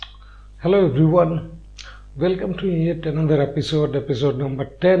Hello everyone, welcome to yet another episode number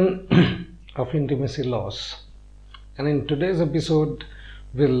 10 of Intimacy Laws. And in today's episode,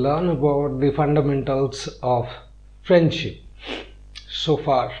 we'll learn about the fundamentals of friendship. So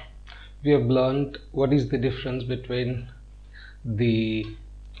far, we have learned what is the difference between the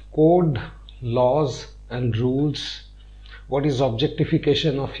code, laws and rules, what is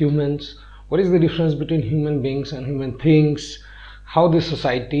objectification of humans, what is the difference between human beings and human things, how the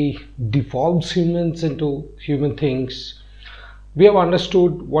society devolves humans into human things. We have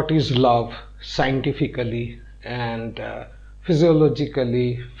understood what is love scientifically and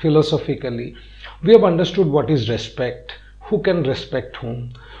physiologically, philosophically. We have understood what is respect, who can respect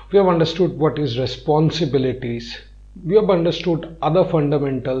whom. We have understood what is responsibilities. We have understood other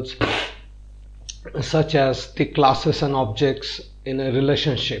fundamentals such as the classes and objects in a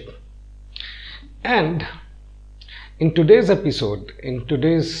relationship. And in today's episode, in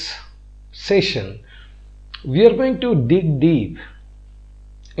today's session, we are going to dig deep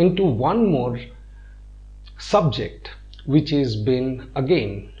into one more subject which has been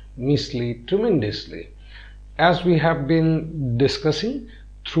again misled tremendously. As we have been discussing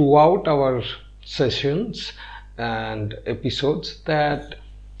throughout our sessions and episodes, that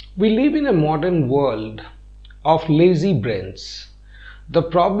we live in a modern world of lazy brains. The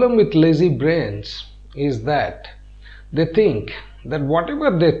problem with lazy brains is that they think that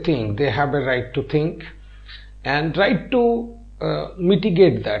whatever they think, they have a right to think and right to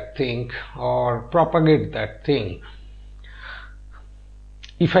mitigate that thing or propagate that thing.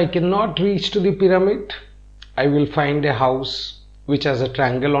 If I cannot reach to the pyramid, I will find a house which has a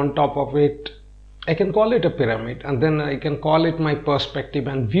triangle on top of it. I can call it a pyramid, and then I can call it my perspective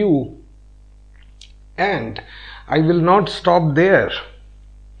and view. And I will not stop there.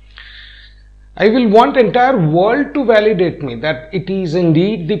 I will want entire world to validate me that it is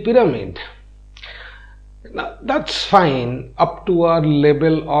indeed the pyramid. Now, that's fine up to our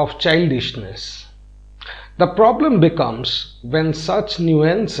level of childishness. The problem becomes when such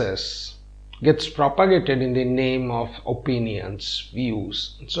nuances gets propagated in the name of opinions,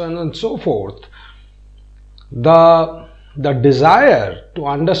 views, and so on and so forth. The desire to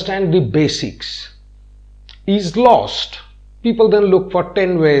understand the basics is lost. People then look for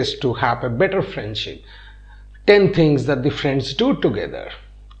 10 ways to have a better friendship, 10 things that the friends do together.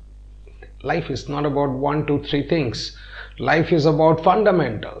 Life is not about 1, 2, 3 things. Life is about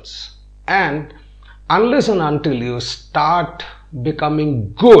fundamentals. And unless and until you start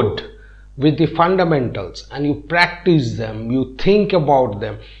becoming good with the fundamentals and you practice them, you think about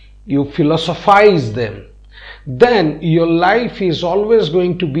them, you philosophize them, then your life is always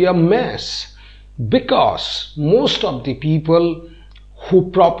going to be a mess. Because most of the people who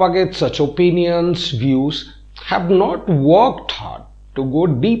propagate such opinions, views, have not worked hard to go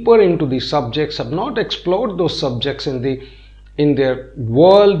deeper into the subjects, have not explored those subjects in their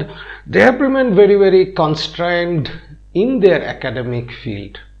world. They have remained very, very constrained in their academic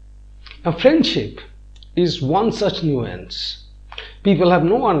field. A friendship is one such nuance. People have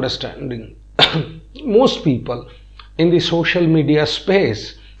no understanding. Most people in the social media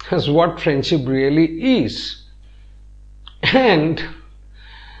space as what friendship really is. And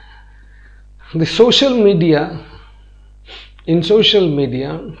the social media, in social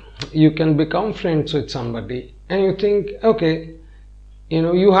media, you can become friends with somebody and you think, okay,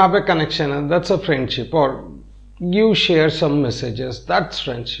 you have a connection and that's a friendship, or you share some messages, that's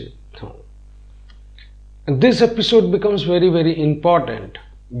friendship. No. And this episode becomes very, very important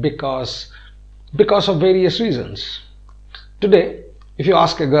because of various reasons. Today, if you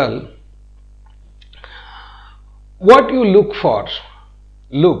ask a girl, what you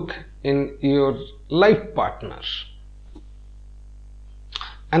look in your life partner,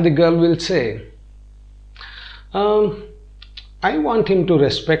 and the girl will say, I want him to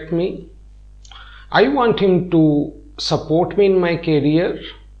respect me, I want him to support me in my career,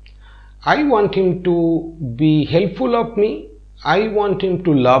 I want him to be helpful of me, I want him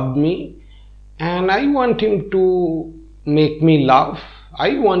to love me, and I want him to make me laugh,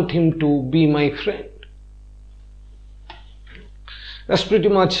 I want him to be my friend. That's pretty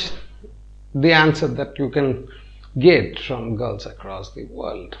much the answer that you can get from girls across the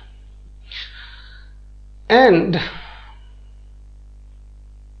world. And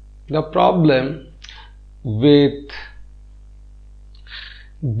the problem with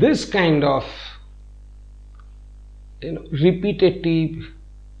this kind of repetitive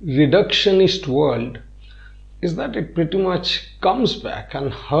reductionist world is that it pretty much comes back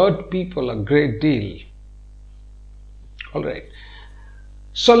and hurt people a great deal. Alright,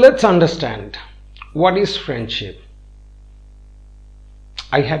 so let's understand what is friendship.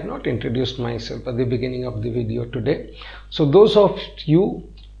 I had not introduced myself at the beginning of the video today. So those of you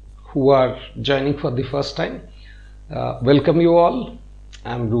who are joining for the first time, welcome you all.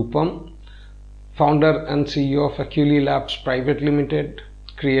 I'm Rupam, founder and CEO of Aculi Labs Private Limited,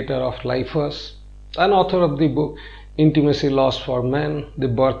 creator of Lifers, and author of the book Intimacy Laws for Men, The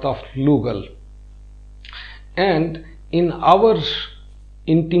Birth of Lugal. And in our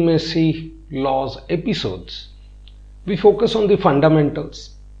Intimacy Laws episodes, we focus on the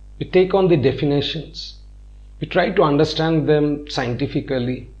fundamentals, we take on the definitions, we try to understand them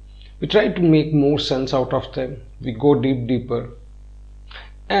scientifically, we try to make more sense out of them, we go deeper,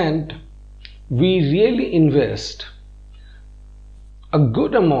 and we really invest a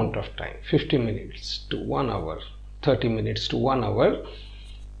good amount of time, 50 minutes to 1 hour, 30 minutes to 1 hour,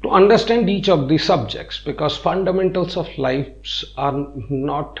 to understand each of the subjects, because fundamentals of lives are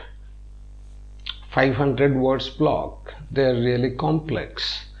not 500 words blog. They're really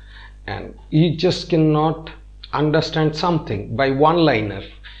complex, and you just cannot understand something by one-liner.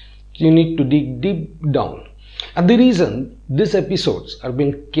 You need to dig deep down. And the reason these episodes are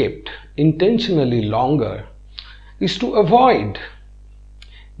being kept intentionally longer is to avoid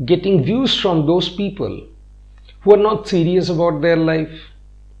getting views from those people who are not serious about their life,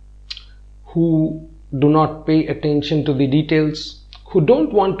 who do not pay attention to the details, who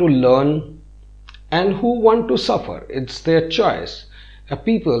don't want to learn, and who want to suffer. It's their choice.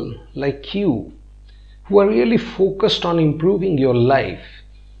 People like you who are really focused on improving your life.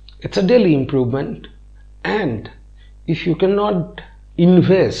 It's a daily improvement, and if you cannot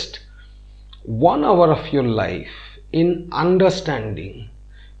invest 1 hour of your life in understanding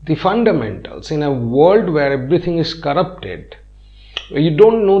the fundamentals in a world where everything is corrupted, where you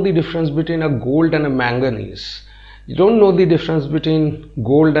don't know the difference between a gold and a manganese, you don't know the difference between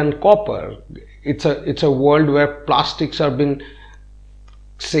gold and copper. It's a world where plastics are being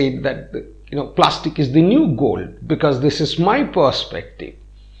said that plastic is the new gold, because this is my perspective.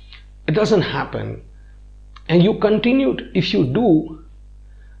 It doesn't happen. And you continue, if you do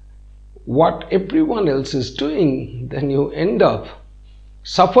what everyone else is doing, then you end up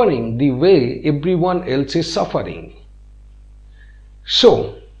suffering the way everyone else is suffering.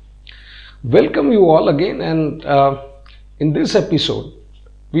 So, welcome you all again, and in this episode,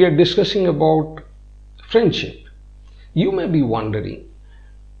 we are discussing about friendship. You may be wondering,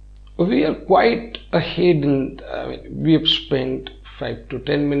 we are quite ahead, and we have spent 5 to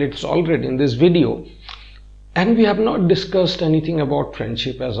 10 minutes already in this video, and we have not discussed anything about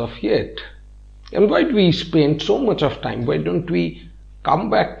friendship as of yet. And why do we spend so much of time? Why don't we come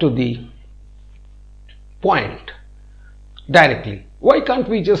back to the point directly? Why can't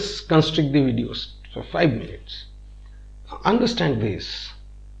we just constrict the videos for 5 minutes? Understand this.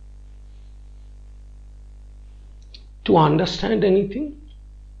 To understand anything,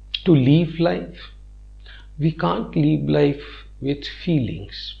 to live life, we can't live life with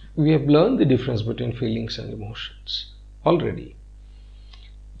feelings. We have learned the difference between feelings and emotions already.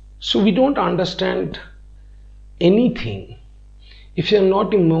 So we don't understand anything if you're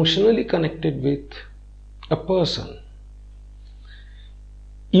not emotionally connected with a person.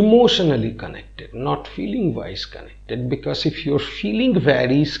 Emotionally connected, not feeling wise connected, because if your feeling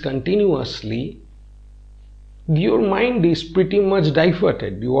varies continuously, your mind is pretty much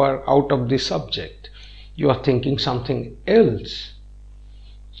diverted. You are out of the subject. You are thinking something else.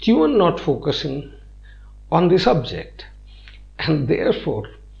 You are not focusing on the subject. And therefore,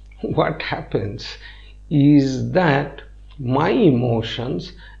 what happens is that my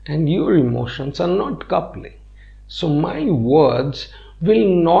emotions and your emotions are not coupling. So my words will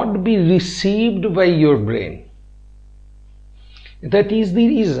not be received by your brain. That is the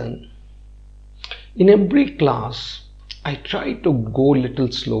reason in every class I try to go a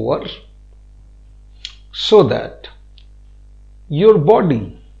little slower, so that your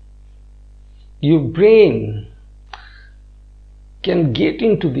body, your brain can get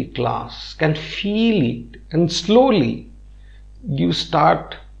into the class, can feel it, and slowly you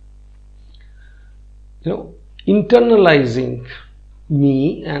start internalizing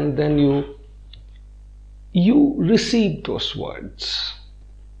me, and then you receive those words.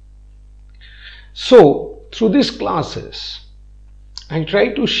 So through these classes, I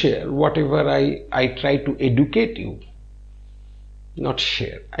try to share whatever I try to educate you, not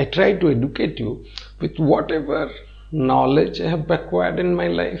share. I try to educate you with whatever knowledge I have acquired in my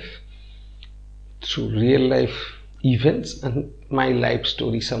life through real life events, and my life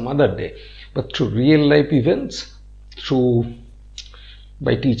story some other day. But through real life events,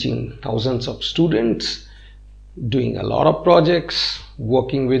 by teaching thousands of students, doing a lot of projects,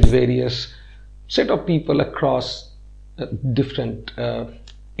 working with various set of people across different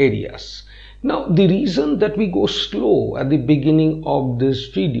areas. Now, the reason that we go slow at the beginning of these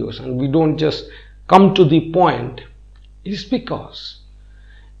videos and we don't just come to the point is because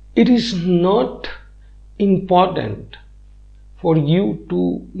it is not important for you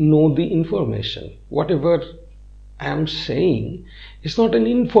to know the information. Whatever I am saying is not an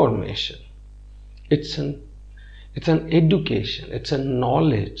information. It's an education. It's a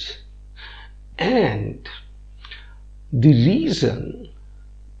knowledge. And the reason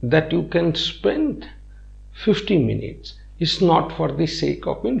that you can spend 50 minutes is not for the sake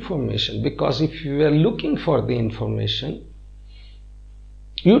of information, because if you were looking for the information,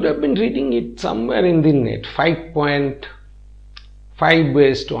 you would have been reading it somewhere in the net, 5.5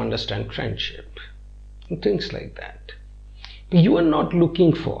 ways to understand friendship and things like that. You are not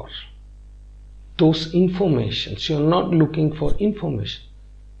looking for those informations. You are not looking for information.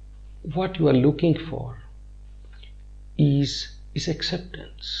 What you are looking for is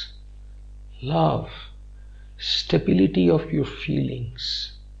acceptance, love, stability of your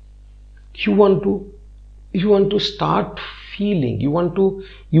feelings. You want to start feeling. You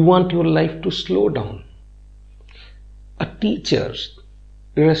want your life to slow down. A teacher's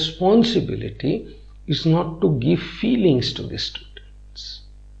responsibility is not to give feelings to the students.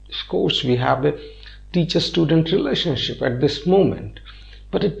 Of course, we have a teacher-student relationship at this moment,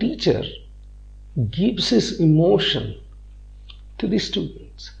 but a teacher gives his emotion to the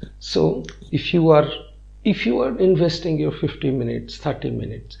students. So if you are investing your 50 minutes, 30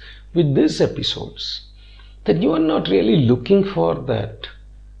 minutes with these episodes, then you are not really looking for that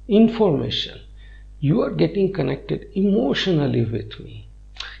information. You are getting connected emotionally with me.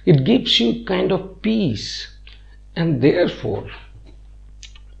 It gives you kind of peace, and therefore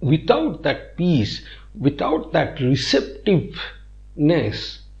without that peace, without that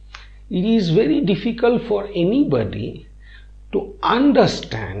receptiveness, it is very difficult for anybody to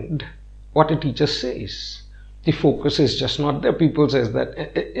understand what a teacher says. The focus is just not there. People says that,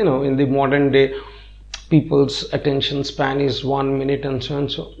 in the modern day, people's attention span is 1 minute and so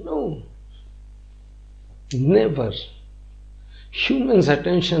and so. No, never. Humans'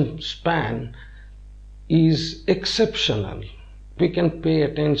 attention span is exceptional. We can pay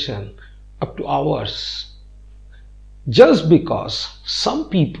attention up to hours. Just because some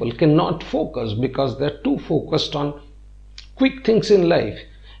people cannot focus because they're too focused on quick things in life,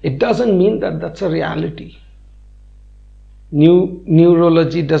 it doesn't mean that that's a reality.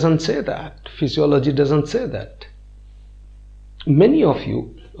 Neurology doesn't say that. Physiology doesn't say that. Many of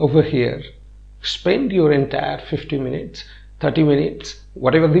you over here spend your entire 50 minutes, 30 minutes,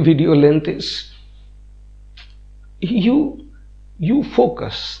 whatever the video length is, you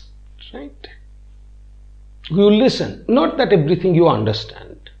focus, right? You listen. Not that everything you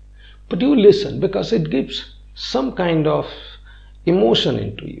understand, but you listen because it gives some kind of emotion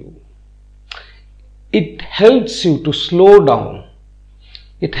into you. It helps you to slow down.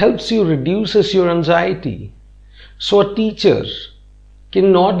 It helps you reduces your anxiety. So a teacher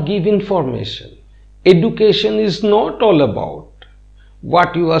cannot give information. Education is not all about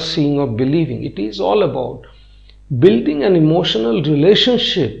what you are seeing or believing. It is all about building an emotional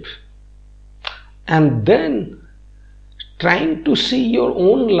relationship and then trying to see your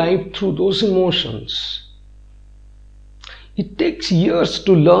own life through those emotions. It takes years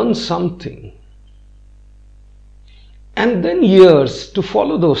to learn something and then years to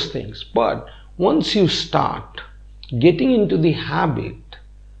follow those things. But once you start getting into the habit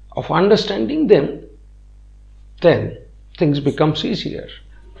of understanding them, then things become easier.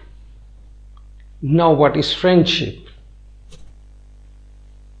 Now, what is friendship?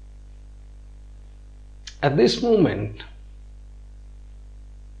 At this moment,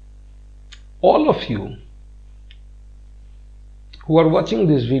 all of you who are watching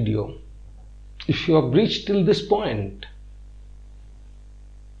this video, if you have reached till this point,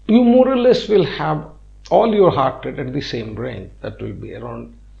 you more or less will have all your heart rate at the same range. That will be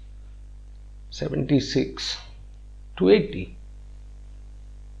around 76 to 80.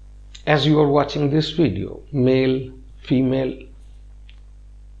 As you are watching this video, male, female,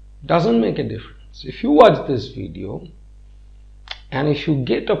 doesn't make a difference. If you watch this video and if you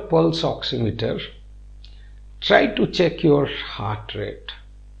get a pulse oximeter, try to check your heart rate.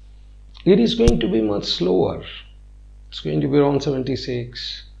 It is going to be much slower. It's going to be around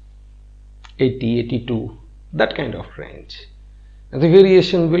 76, 80, 82, that kind of range. And the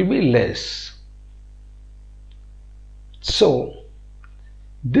variation will be less. So,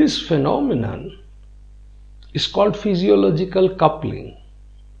 this phenomenon is called physiological coupling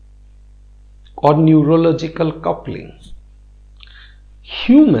or neurological coupling.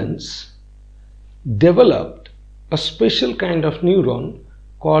 Humans developed a special kind of neuron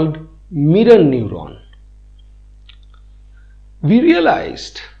called mirror neuron. We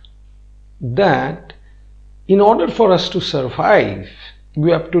realized that in order for us to survive,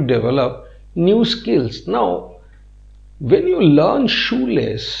 we have to develop new skills. Now, when you learn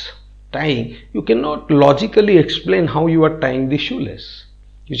shoelace tying, you cannot logically explain how you are tying the shoelace.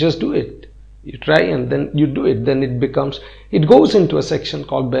 You just do it. You try and then you do it. Then it goes into a section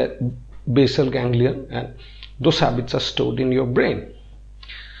called basal ganglion, and those habits are stored in your brain.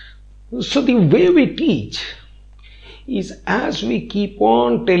 So the way we teach is as we keep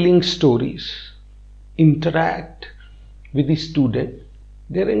on telling stories, interact with the student,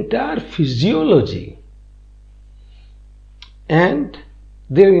 their entire physiology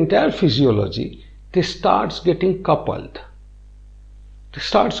they starts getting coupled.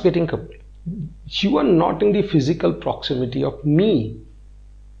 You are not in the physical proximity of me.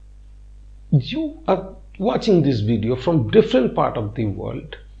 You are watching this video from different part of the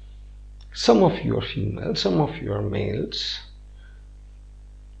world. Some of you are female, some of you are males,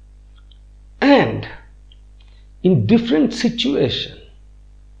 and in different situation.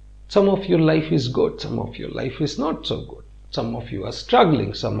 Some of your life is good, some of your life is not so good. Some of you are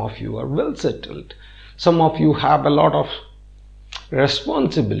struggling, some of you are well settled, some of you have a lot of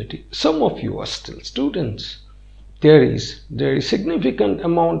responsibility, some of you are still students. There is significant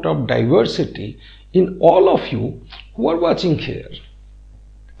amount of diversity in all of you who are watching here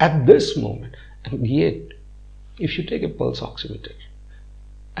at this moment. And yet, if you take a pulse oximeter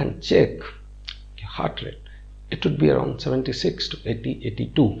and check your heart rate, it would be around 76 to 80,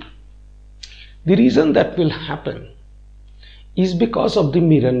 82. The reason that will happen is because of the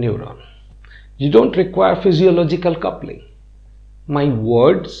mirror neuron. You don't require physiological coupling. My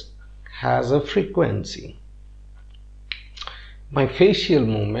words has a frequency. My facial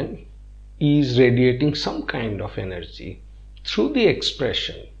movement is radiating some kind of energy through the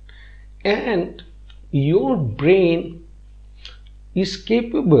expression, and your brain is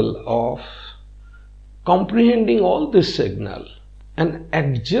capable of comprehending all this signal and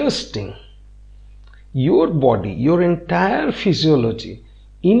adjusting your body, your entire physiology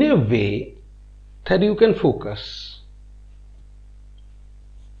in a way that you can focus.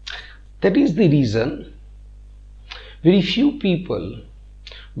 That is the reason very few people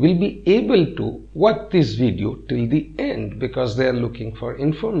will be able to watch this video till the end, because they are looking for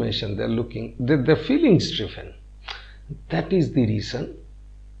information, they're feelings driven. That is the reason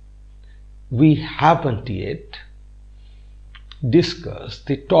we haven't yet discuss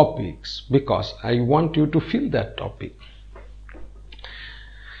the topics, because I want you to feel that topic.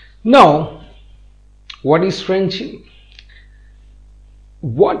 Now, what is friendship?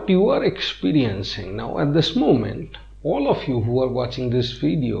 What you are experiencing now at this moment, all of you who are watching these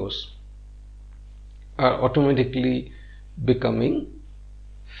videos are automatically becoming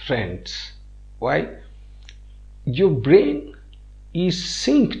friends. Why? Your brain is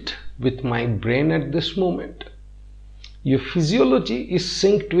synced with my brain at this moment. Your physiology is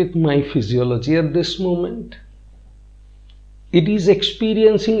synced with my physiology at this moment. It is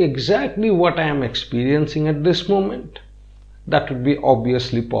experiencing exactly what I am experiencing at this moment. That would be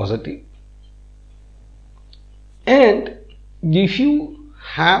obviously positive. And if you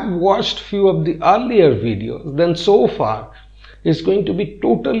have watched few of the earlier videos, then so far it's going to be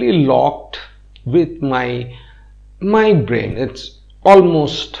totally locked with my brain. It's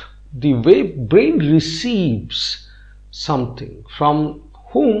almost the way brain receives something from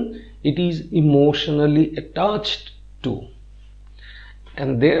whom it is emotionally attached to.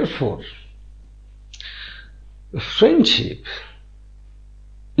 And therefore, friendship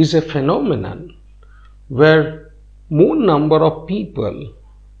is a phenomenon where more number of people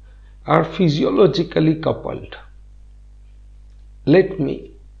are physiologically coupled. Let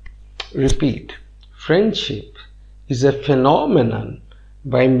me repeat. Friendship is a phenomenon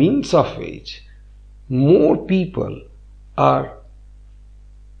by means of which more people are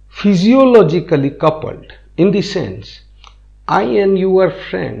physiologically coupled, in the sense I and you are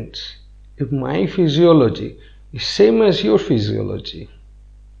friends if my physiology is same as your physiology.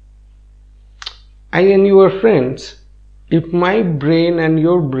 I and you are friends if my brain and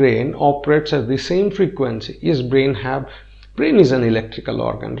your brain operates at the same frequency. Yes, brain is an electrical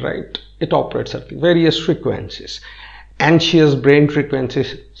organ, right? It operates at various frequencies. Anxious brain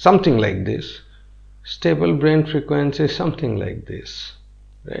frequencies, something like this. Stable brain frequency, something like this,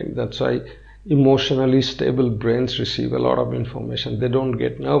 right? That's why emotionally stable brains receive a lot of information. They don't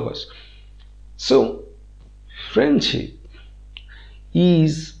get nervous. So, friendship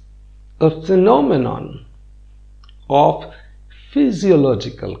is a phenomenon of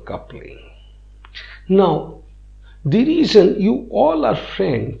physiological coupling. Now, The reason you all are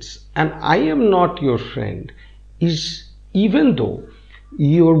friends and I am not your friend is, even though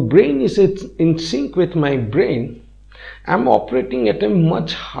your brain is in sync with my brain, I'm operating at a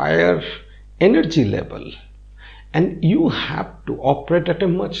much higher energy level, and you have to operate at a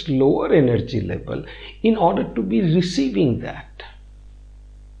much lower energy level in order to be receiving that.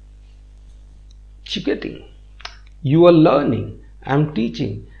 You getting? You are learning, I'm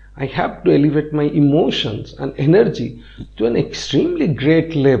teaching. I have to elevate my emotions and energy to an extremely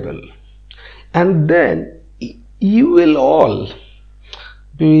great level, and then you will all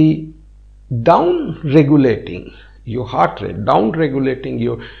be down regulating your heart rate, down regulating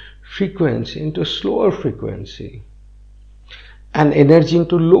your frequency into slower frequency and energy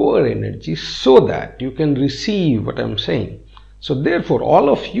into lower energy, so that you can receive what I'm saying. So therefore, all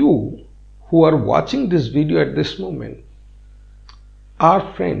of you who are watching this video at this moment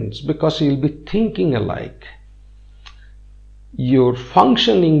are friends, because you'll be thinking alike. Your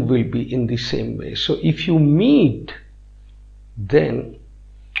functioning will be in the same way. So if you meet, then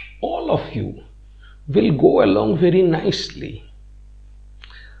all of you will go along very nicely.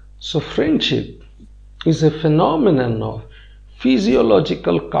 So friendship is a phenomenon of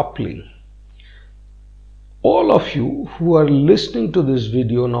physiological coupling. All of you who are listening to this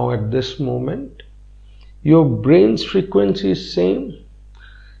video now at this moment, your brain's frequency is same,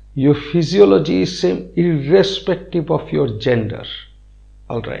 your physiology is same, irrespective of your gender.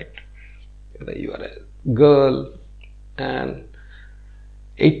 Alright, whether you are a girl and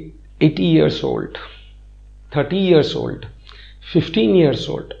 80 years old, 30 years old, 15 years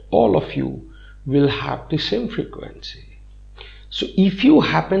old, all of you will have the same frequency. So if you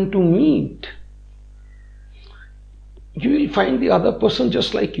happen to meet, you will find the other person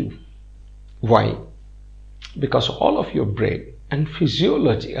just like you. Why? Because all of your brain and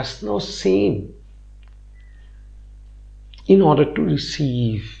physiology are now same in order to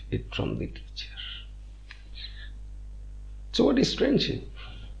receive it from the teacher. So what is friendship?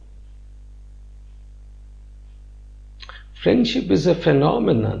 Friendship is a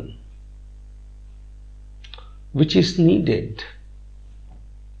phenomenon which is needed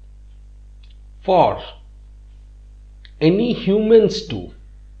for any humans to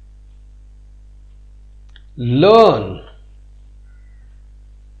learn.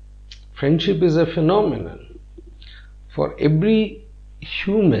 Friendship is a phenomenon for every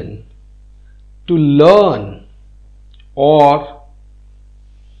human to learn or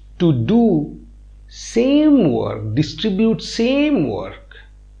to do same work, distribute same work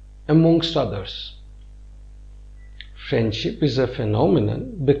amongst others. Friendship is a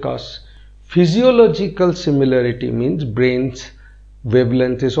phenomenon because physiological similarity means brain's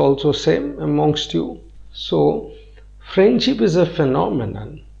wavelength is also same amongst you. So friendship is a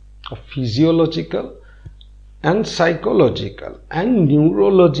phenomenon of physiological and psychological and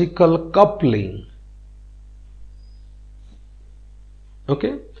neurological coupling.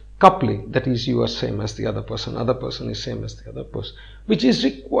 Okay? Coupling, that is, you are same as the other person is same as the other person, which is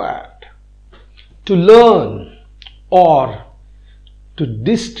required to learn or to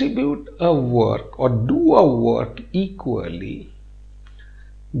distribute a work or do a work equally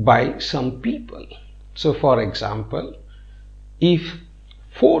by some people. So for example, if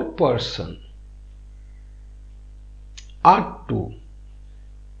 4 persons are to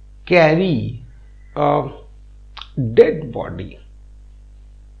carry a dead body,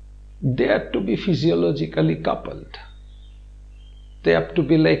 they have to be physiologically coupled. They have to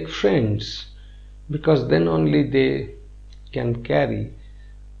be like friends, because then only they can carry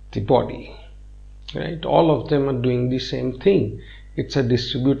the body, right? All of them are doing the same thing. It's a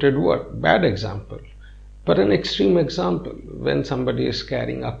distributed work. Bad example, but an extreme example. When somebody is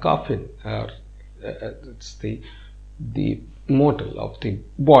carrying a coffin, it's the mortal of the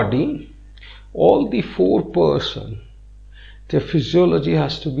body, all the 4 persons, their physiology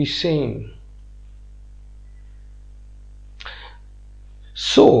has to be same.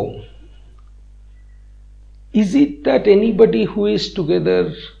 So is it that anybody who is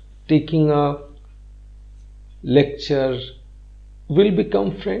together taking a lecture will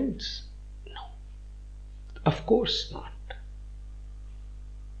become friends? No. Of course not.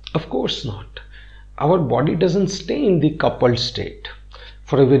 Of course not. Our body doesn't stay in the coupled state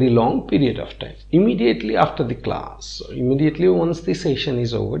for a very long period of time. Immediately after the class, or immediately once the session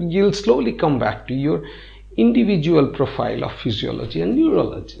is over, you'll slowly come back to your individual profile of physiology and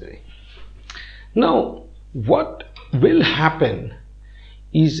neurology. Now, what will happen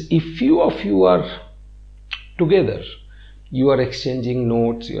is, if few of you are together, you are exchanging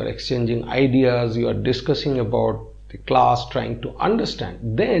notes, you are exchanging ideas, you are discussing about the class, trying to understand,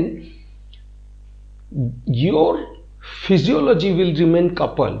 then your physiology will remain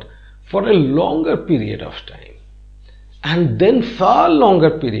coupled for a longer period of time, and then far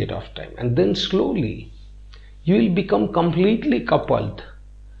longer period of time, and then slowly you will become completely coupled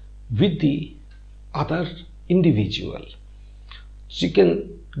with the other individual. So you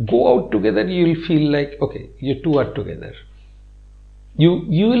can go out together, you will feel like, okay, you two are together.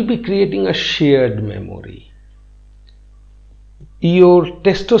 You will be creating a shared memory. Your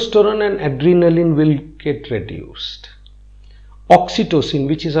testosterone and adrenaline will get reduced. Oxytocin,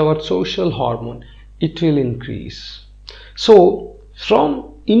 which is our social hormone, it will increase. So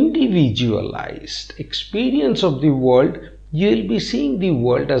from individualized experience of the world, you will be seeing the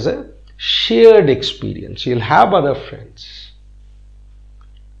world as a shared experience. You will have other friends.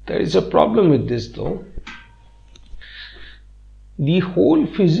 There is a problem with this though. The whole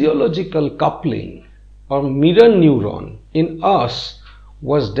physiological coupling or mirror neuron in us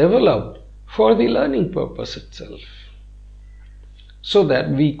was developed for the learning purpose itself. So that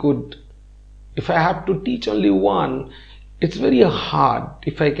we could, if I have to teach only one, it's very hard.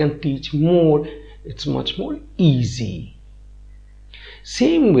 If I can teach more, it's much more easy.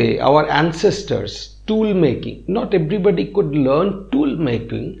 Same way, our ancestors, tool making, not everybody could learn tool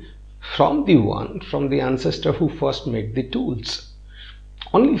making from the ancestor who first made the tools.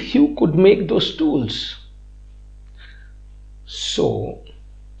 Only few could make those tools. So,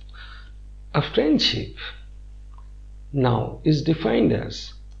 a friendship now is defined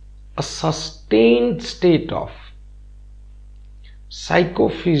as a sustained state of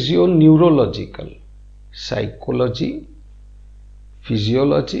psychophysio-neurological, psychology,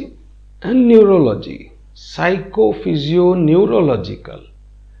 physiology and neurology, psychophysio-neurological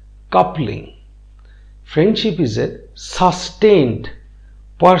coupling. Friendship is a sustained,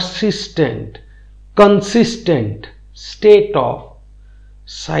 persistent, consistent state of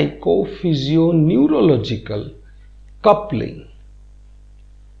psychophysio-neurological coupling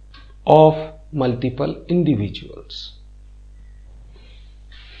of multiple individuals.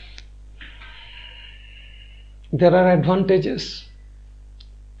 There are advantages.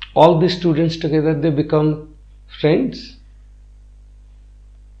 All the students together, they become friends.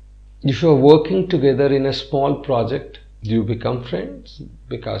 If you are working together in a small project, you become friends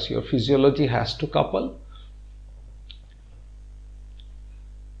because your physiology has to couple.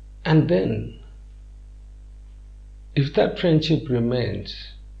 And then, if that friendship remains,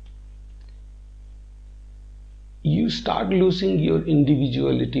 you start losing your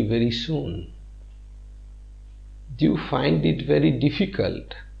individuality very soon. You find it very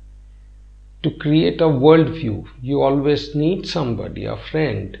difficult to create a worldview. You always need somebody, a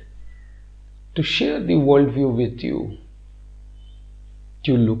friend, to share the worldview with you.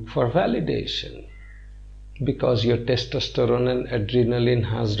 You look for validation because your testosterone and adrenaline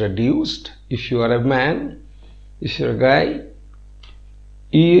has reduced. If you are a man, if you're a guy,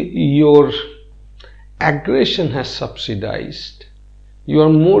 your aggression has subsidized. You are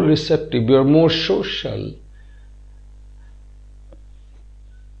more receptive, you are more social.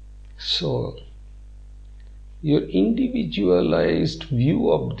 So, your individualized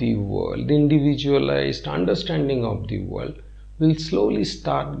view of the world, individualized understanding of the world will slowly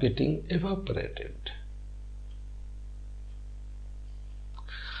start getting evaporated.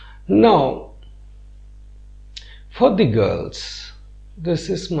 Now, for the girls, this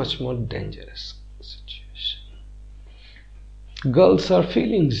is much more dangerous situation. Girls are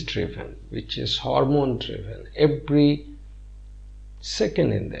feelings driven, which is hormone driven. Every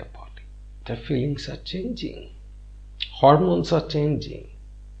second in their body, their feelings are changing, hormones are changing.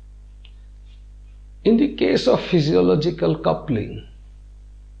 In the case of physiological coupling,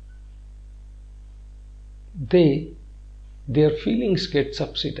 their feelings get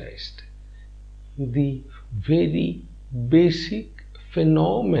subsidized. The very basic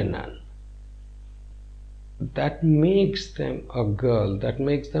phenomenon that makes them a girl, that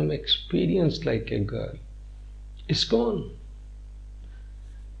makes them experience like a girl, is gone.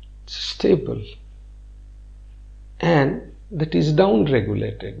 It's stable, and that is down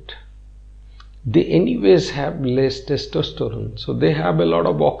regulated. They anyways have less testosterone, so they have a lot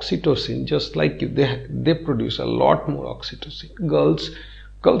of oxytocin, just like you. They produce a lot more oxytocin. Girls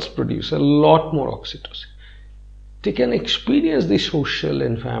produce a lot more oxytocin. They can experience the social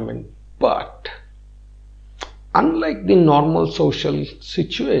environment, but unlike the normal social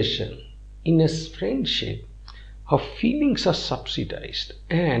situation, in a friendship, her feelings are subsidized,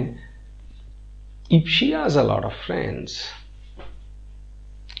 and if she has a lot of friends,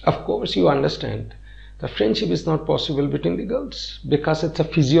 of course you understand the friendship is not possible between the girls because it's a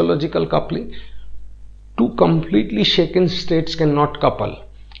physiological coupling. Two completely shaken states cannot couple,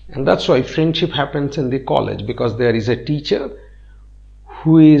 And that's why friendship happens in the college, because there is a teacher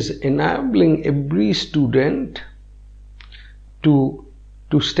who is enabling every student to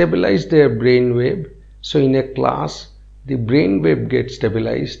stabilize their brainwave. So in a class, the brainwave gets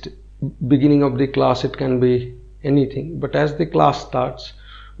stabilized. Beginning of the class, it can be anything, but as the class starts,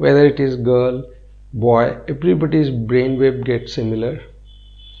 whether it is girl, boy, everybody's brainwave gets similar.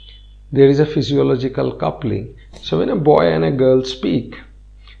 There is a physiological coupling. So when a boy and a girl speak,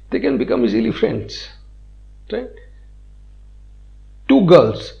 they can become easily friends, right? Two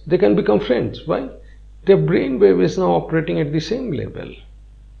girls, they can become friends. Why? Their brainwave is now operating at the same level.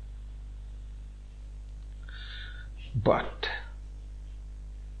 But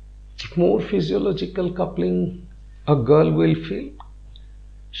the more physiological coupling a girl will feel,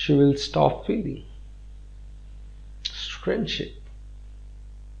 she will stop feeling. Friendship,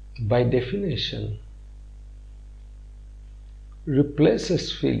 by definition,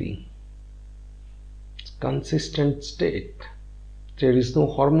 replaces feeling. It's consistent state. There is no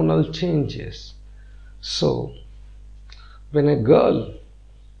hormonal changes. So, when a girl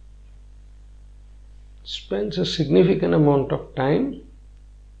spends a significant amount of time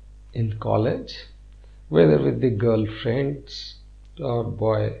in college, whether with the girlfriends or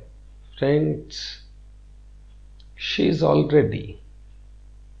boy friends, she is already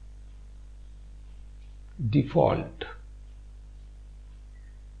default.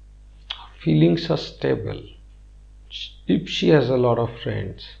 Feelings are stable. If she has a lot of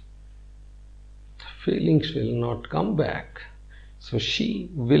friends, feelings will not come back. So she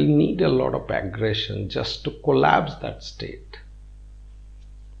will need a lot of aggression just to collapse that state.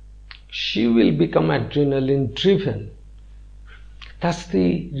 She will become adrenaline driven. That's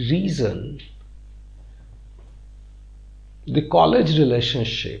the reason the college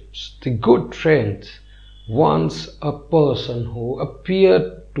relationships, the good friends, wants a person who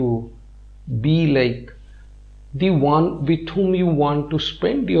appeared to be like the one with whom you want to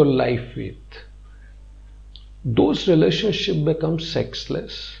spend your life with. Those relationships become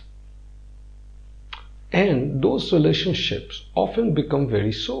sexless, and those relationships often become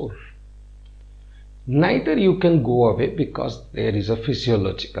very sore. Neither you can go away because there is a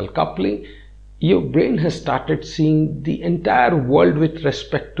physiological coupling. Your brain has started seeing the entire world with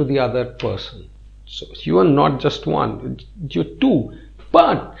respect to the other person. So you are not just one, you're two.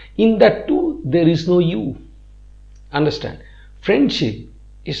 But in that two, there is no you. Understand? Friendship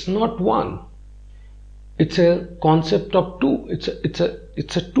is not one. It's a concept of two. It's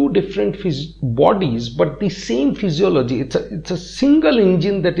a two different bodies, but the same physiology. It's a single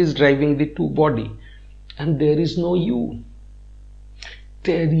engine that is driving the two body, and there is no you.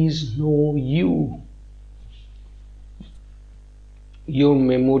 There is no you. Your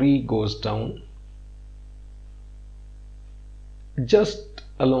memory goes down just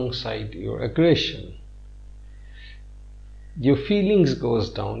alongside your aggression. Your feelings goes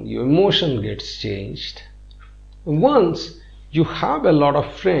down, your emotion gets changed. Once you have a lot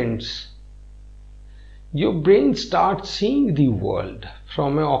of friends, your brain starts seeing the world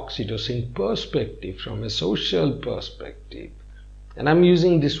from an oxytocin perspective, from a social perspective. And I'm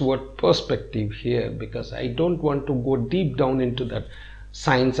using this word perspective here because I don't want to go deep down into that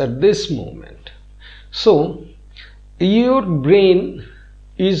science at this moment. So, your brain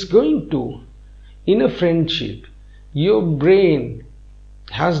is going to, in a friendship, your brain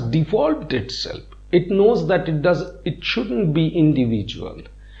has devolved itself. It knows that it shouldn't be individual.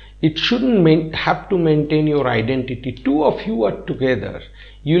 It shouldn't have to maintain your identity. Two of you are together.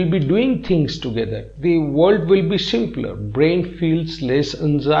 You'll be doing things together. The world will be simpler. Brain feels less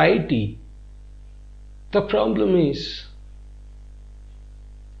anxiety. The problem is,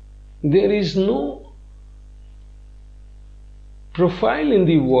 there is no profile in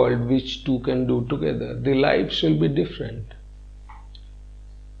the world which two can do together. The lives will be different.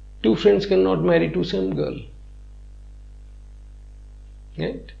 Two friends cannot marry to same girl.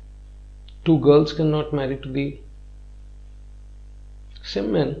 Right? Two girls cannot marry to the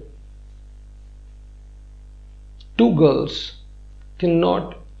same man. Two girls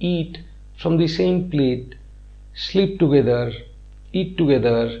cannot eat from the same plate, sleep together, eat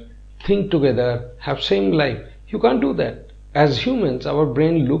together, think together, have same life. You can't do that. As humans, our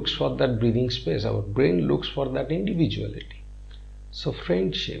brain looks for that breathing space. Our brain looks for that individuality. So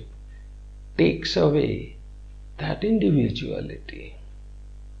friendship takes away that individuality.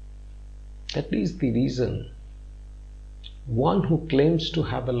 That is the reason one who claims to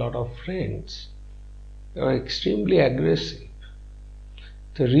have a lot of friends are extremely aggressive.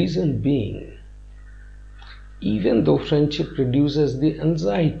 The reason being, even though friendship reduces the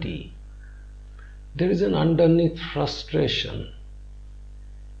anxiety, there is an underneath frustration.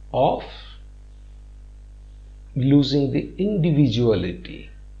 of losing the individuality.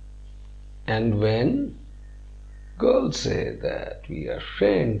 And when girls say that we are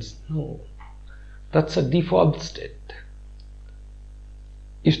friends, no, that's a default state.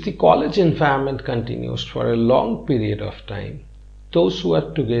 If the college environment continues for a long period of time, those who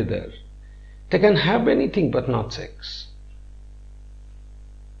are together, they can have anything but not sex.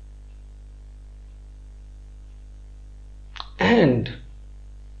 And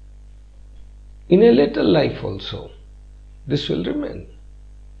in a later life also, this will remain.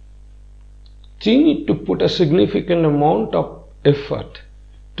 So you need to put a significant amount of effort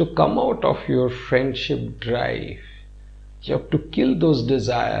to come out of your friendship drive. You have to kill those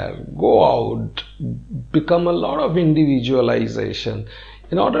desires, go out, become a lot of individualization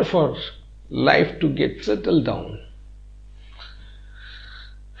in order for life to get settled down.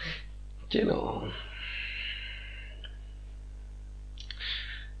 You know,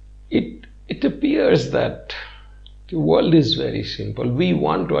 it appears that the world is very simple. We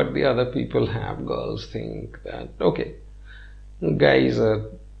want what the other people have. Girls think that, okay, guys are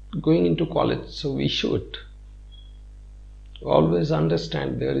going into college, so we should. Always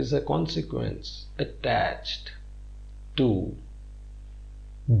understand there is a consequence attached to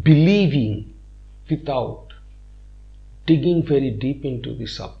believing without digging very deep into the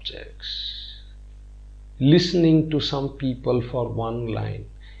subjects, listening to some people for one line.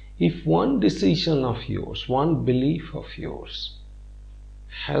 If one decision of yours, one belief of yours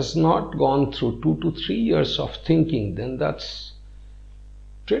has not gone through 2 to 3 years of thinking, then that's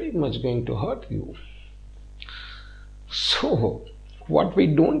pretty much going to hurt you. So, what we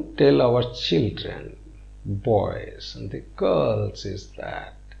don't tell our children, boys and the girls, is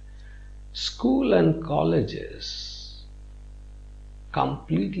that school and colleges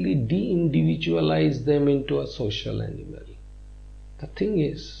completely de-individualize them into a social animal. The thing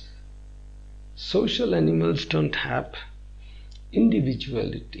is, social animals don't have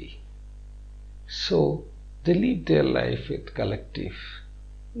individuality. So, they live their life with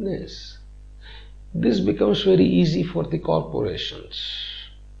collectiveness. This becomes very easy for the corporations.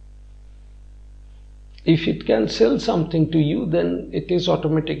 If it can sell something to you, then it is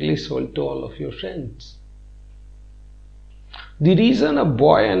automatically sold to all of your friends. The reason a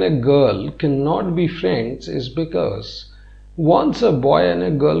boy and a girl cannot be friends is because once a boy and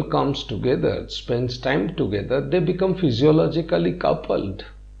a girl comes together, spends time together, they become physiologically coupled.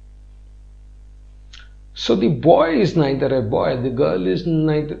 So the boy is neither a boy, the girl is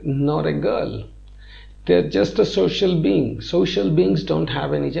nor a girl. They're just a social being. Social beings don't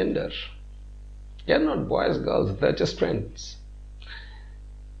have any gender. They're not boys, girls, they're just friends.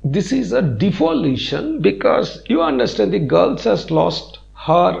 This is a devolution because you understand the girl has lost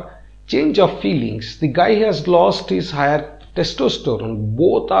her change of feelings. The guy has lost his higher testosterone.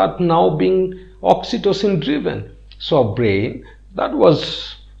 Both are now being oxytocin driven. So a brain that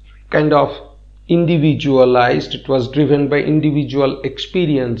was kind of individualized, it was driven by individual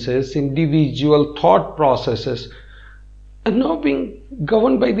experiences, individual thought processes, and now being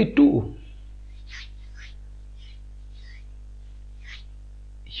governed by the two.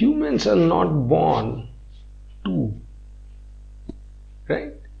 Humans are not born two,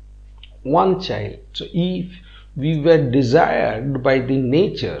 right? One child. So if we were desired by the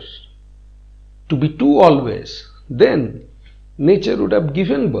nature to be two always, then nature would have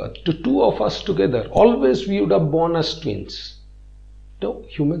given birth to two of us together. Always we would have born as twins. No,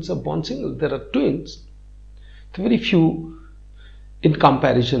 humans are born single. There are twins, very few in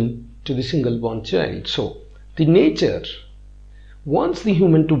comparison to the single born child. So the nature wants the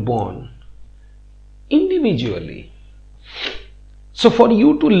human to born individually. So for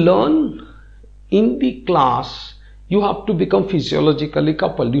you to learn in the class, you have to become physiologically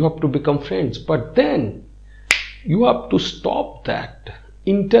coupled. You have to become friends. But then you have to stop that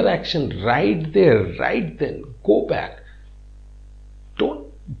interaction right there, right then. Go back. Don't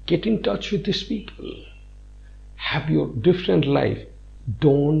get in touch with these people. Have your different life.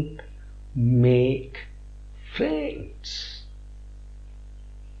 Don't make friends.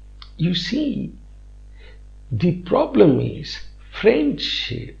 You see, the problem is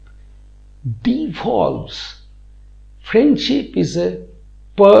friendship devolves. Friendship is a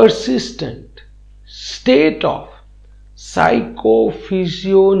persistent state of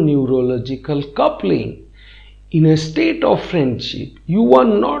psychophysioneurological coupling. In a state of friendship, you are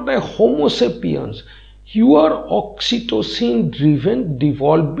not a Homo sapiens. You are oxytocin driven,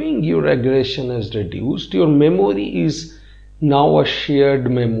 devolved being. Your aggression is reduced. Your memory is now a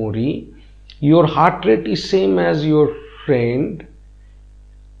shared memory. Your heart rate is same as your friend.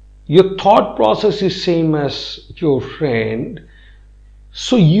 Your thought process is same as your friend.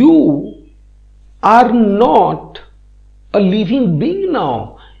 So you are not a living being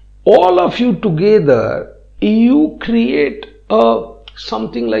now. All of you together, you create a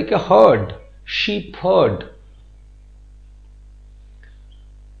something like a herd, sheep herd.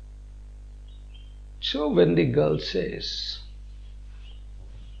 So when the girl says,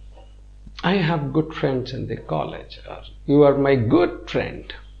 I have good friends in the college, or you are my good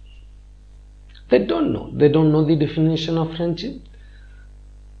friend, they don't know. They don't know the definition of friendship.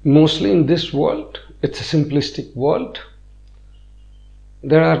 Mostly in this world, it's a simplistic world.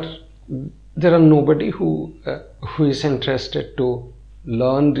 There are nobody who is interested to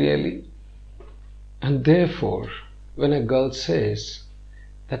learn really. And therefore, when a girl says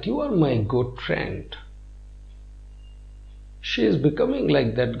that you are my good friend, she is becoming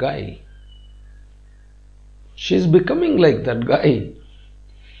like that guy. She is becoming like that guy.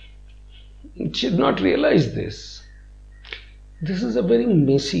 She did not realize this. This is a very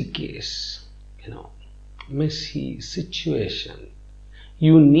messy case, messy situation.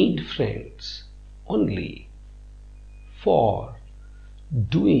 You need friends only for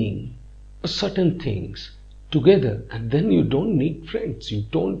doing certain things together, and then you don't need friends. You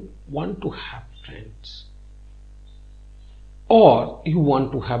don't want to have friends, or you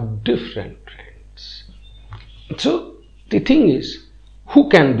want to have different friends. So the thing is, who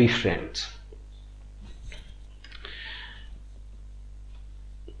can be friends?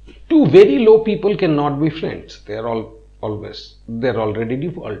 Two very low people cannot be friends. They are already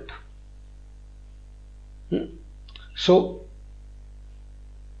default. So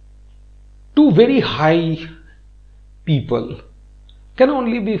two very high people can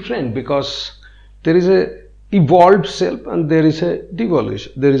only be friends, because there is a evolved self and there is a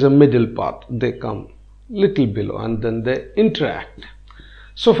devolution. There is a middle path. They come little below and then they interact.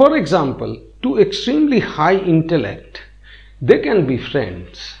 So for example, two extremely high intellect, they can be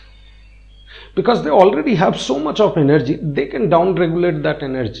friends because they already have so much of energy. They can down regulate that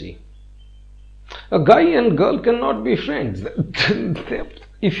energy. A guy and girl cannot be friends.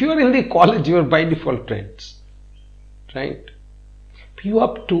 If you are in the college, you are by default friends, right? You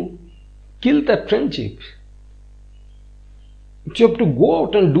have to kill that friendship. You have to go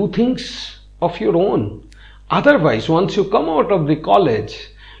out and do things of your own. Otherwise, once you come out of the college,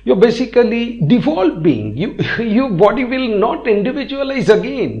 you're basically default being. Your body will not individualize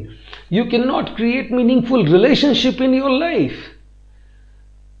again. You cannot create meaningful relationship in your life.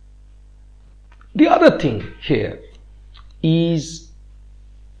 The other thing here is,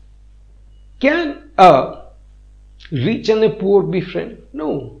 can a rich and a poor be friend?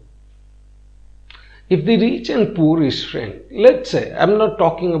 No. If the rich and poor is friend, let's say, I'm not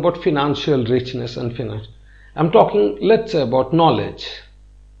talking about financial richness and finance. I'm talking, let's say, about knowledge.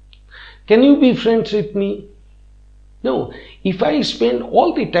 Can you be friends with me? No. If I spend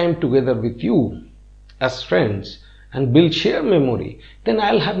all the time together with you as friends and build share memory, then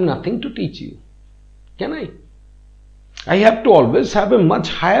I'll have nothing to teach you. Can I? I have to always have a much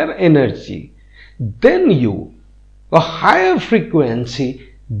higher energy than you, a higher frequency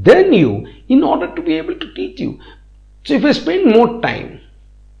than you, in order to be able to teach you. So if I spend more time,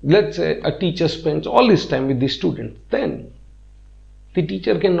 let's say a teacher spends all his time with the student, then the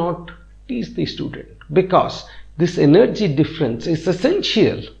teacher cannot teach the student, because this energy difference is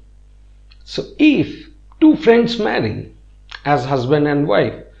essential. So if two friends marry as husband and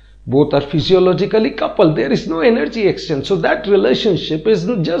wife, both are physiologically coupled, there is no energy exchange. So that relationship is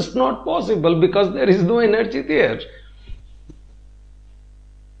just not possible, because there is no energy there.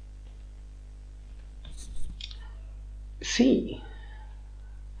 See,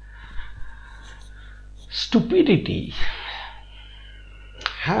 stupidity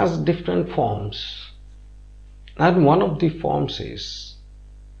has different forms, and one of the forms is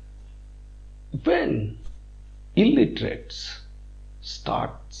when illiterates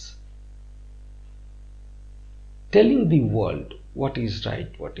starts telling the world what is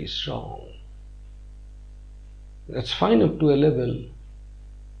right, what is wrong. That's fine up to a level,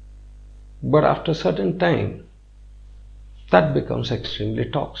 but after a certain time, that becomes extremely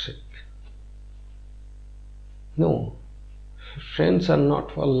toxic. No, friends are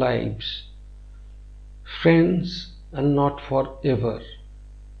not for lives. Friends are not forever.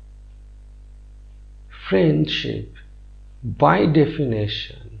 Friendship, by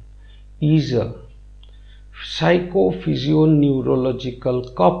definition, is a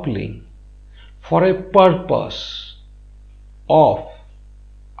psychophysioneurological coupling for a purpose of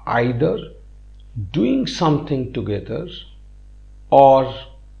either doing something together or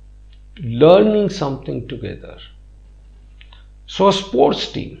learning something together. So a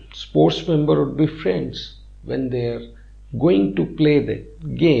sports team, sports member would be friends when their going to play the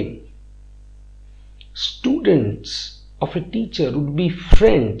game. Students of a teacher would be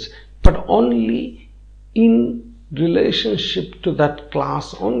friends, but only in relationship to that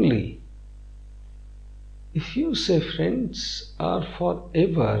class only. If you say friends are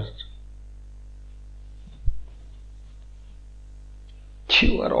forever,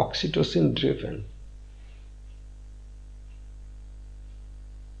 you are oxytocin driven.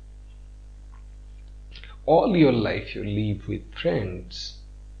 All your life you live with friends,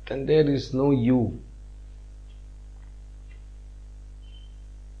 then there is no you.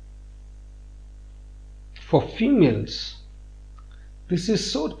 For females, this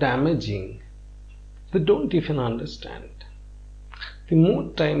is so damaging, they don't even understand. The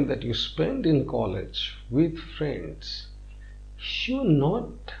more time that you spend in college with friends, you're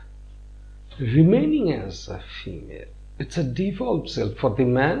not remaining as a female. It's a default self. For the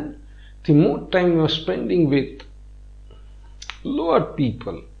man, the more time you're spending with lower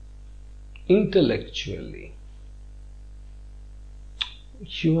people intellectually,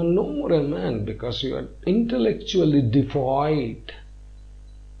 you are no more a man because you are intellectually devoid.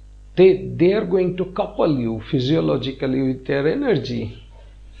 They are going to couple you physiologically with their energy.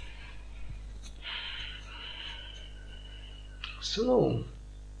 So no,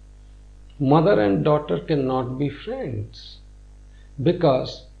 mother and daughter cannot be friends,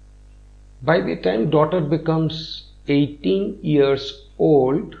 because by the time daughter becomes 18 years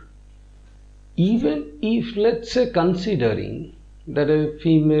old, even if, let's say, considering that a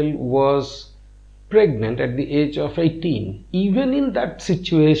female was pregnant at the age of 18, even in that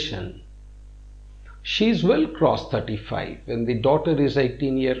situation, she is well crossed 35 when the daughter is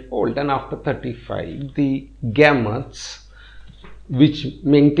 18-year old, and after 35, the gametes, which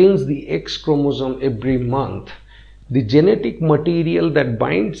maintains the X chromosome every month, the genetic material that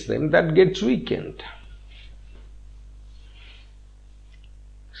binds them, that gets weakened.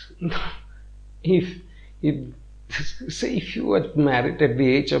 If say if you were married at the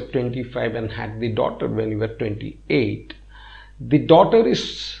age of 25 and had the daughter when you were 28, the daughter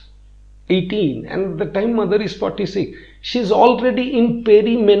is 18 and the time mother is 46, she is already in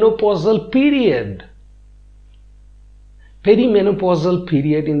perimenopausal period. Perimenopausal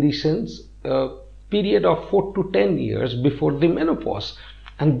period in the sense period of 4 to 10 years before the menopause.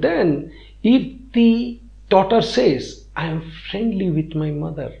 And then if the daughter says, I am friendly with my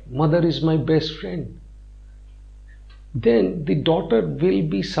mother, mother is my best friend, then the daughter will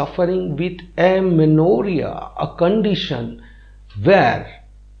be suffering with amenorrhea, a condition where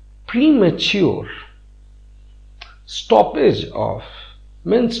premature stoppage of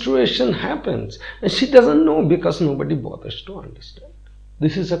menstruation happens, and she doesn't know because nobody bothers to understand.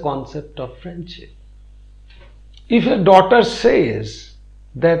 This is a concept of friendship. If a daughter says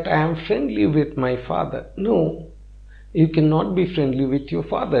that I am friendly with my father, no, you cannot be friendly with your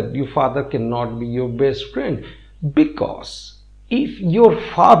father. Your father cannot be your best friend, because if your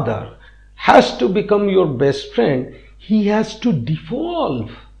father has to become your best friend, he has to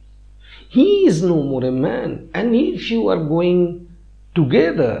devolve. He is no more a man. And if you are going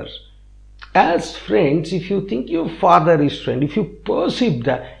together as friends, if you think your father is friend, if you perceive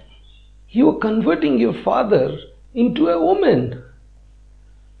that, you are converting your father into a woman.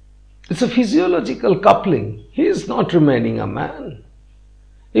 It's a physiological coupling. He is not remaining a man.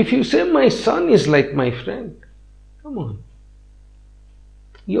 If you say my son is like my friend, come on.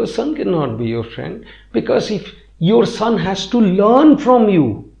 Your son cannot be your friend, because if your son has to learn from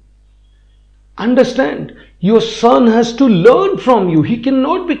you, understand, your son has to learn from you. He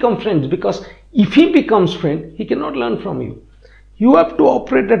cannot become friends, because if he becomes friend, he cannot learn from you. You have to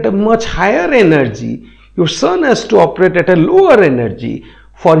operate at a much higher energy. Your son has to operate at a lower energy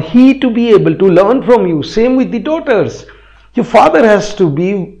for he to be able to learn from you. Same with the daughters. Your father has to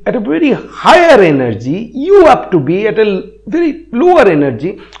be at a very higher energy. You have to be at a very lower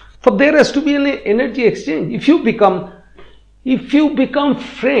energy. For there has to be an energy exchange. If you become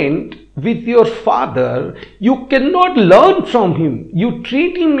friend with your father, you cannot learn from him. You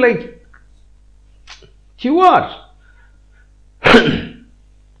treat him like you are.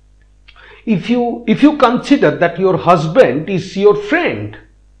 If you consider that your husband is your friend,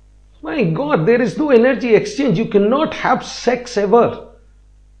 my God, there is no energy exchange. You cannot have sex ever.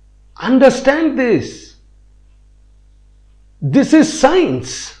 Understand this. This is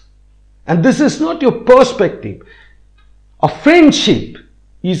science. And this is not your perspective. A friendship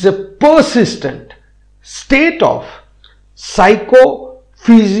is a persistent state of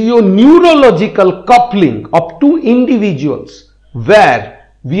psycho-physio-neurological coupling of two individuals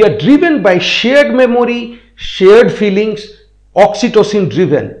where we are driven by shared memory, shared feelings, oxytocin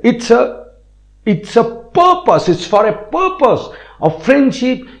driven. It's a purpose. It's for a purpose. A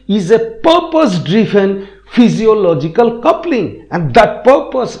friendship is a purpose-driven physiological coupling, and that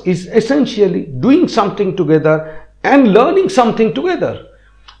purpose is essentially doing something together and learning something together.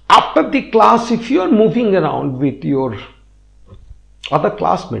 After the class, if you are moving around with your other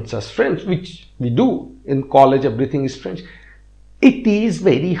classmates as friends, which we do in college, everything is friends, it is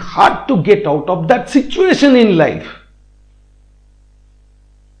very hard to get out of that situation in life.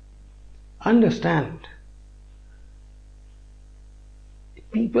 Understand?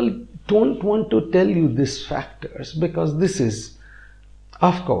 People don't want to tell you these factors because this is,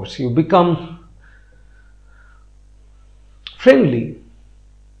 of course, you become friendly.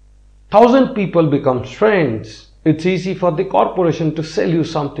 1,000 people become friends. It's easy for the corporation to sell you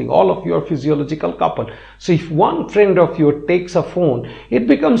something. All of you are physiological couple. So if one friend of yours takes a phone, it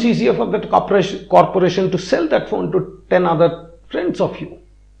becomes easier for that corporation to sell that phone to 10 other friends of you.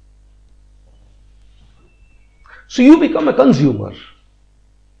 So you become a consumer.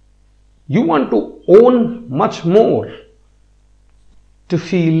 You want to own much more to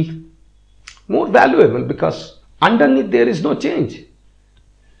feel more valuable because underneath there is no change.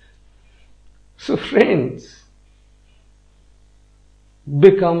 So friends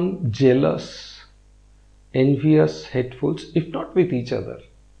become jealous, envious, hateful, if not with each other,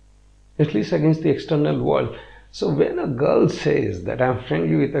 at least against the external world. So when a girl says that I'm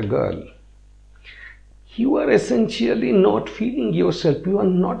friendly with a girl, you are essentially not feeling yourself. You are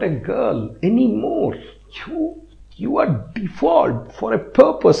not a girl anymore. You are default for a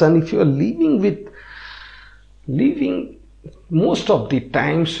purpose, and if you are living most of the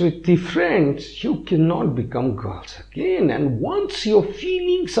times with the friends, you cannot become girls again. And once your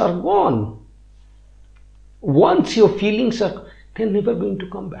feelings are gone, they're never going to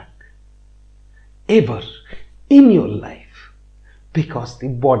come back ever in your life, because the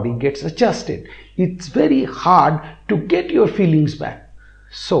body gets adjusted. It's very hard to get your feelings back.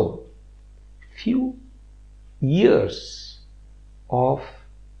 So few years of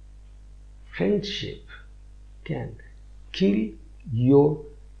friendship can kill your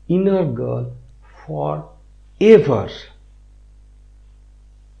inner girl forever.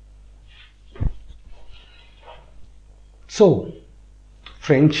 So,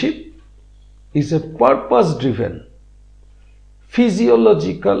 friendship is a purpose-driven,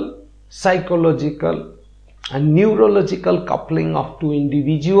 physiological, psychological, and neurological coupling of two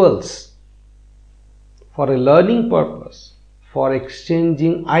individuals for a learning purpose, for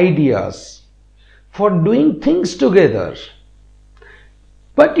exchanging ideas, for doing things together.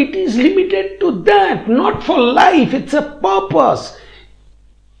 But it is limited to that, not for life. It's a purpose.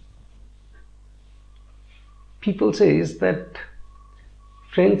 People say is that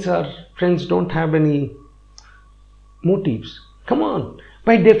friends don't have any motives. Come on.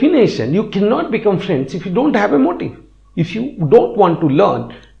 By definition, you cannot become friends if you don't have a motive. If you don't want to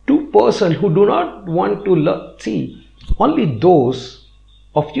learn, two persons who do not want to learn, see, only those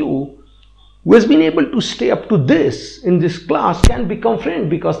of you who has been able to stay up to this in this class can become friends,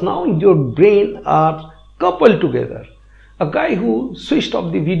 because now your brain are coupled together. A guy who switched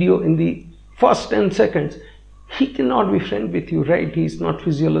off the video in the first 10 seconds, he cannot be friend with you, right? He is not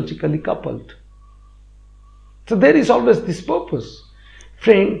physiologically coupled. So there is always this purpose.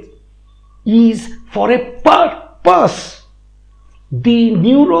 Friend is for a purpose. The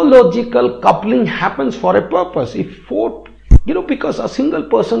neurological coupling happens for a purpose. Because a single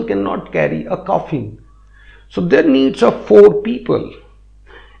person cannot carry a coffin. So there needs of 4 people.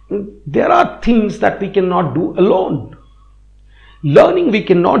 There are things that we cannot do alone. Learning we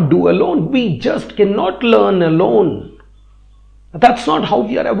cannot do alone. We just cannot learn alone. That's not how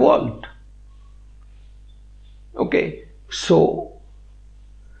we are evolved. Okay, so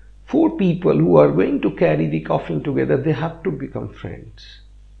 4 people who are going to carry the coffin together, they have to become friends.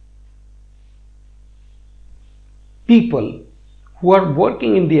 People who are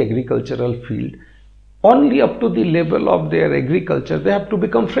working in the agricultural field, only up to the level of their agriculture, they have to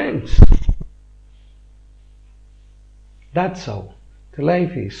become friends. That's how the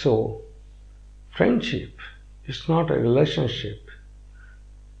life is. So, friendship is not a relationship.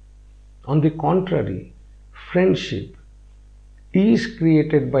 On the contrary, friendship is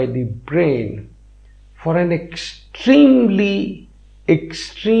created by the brain for an extremely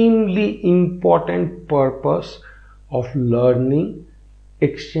important purpose of learning,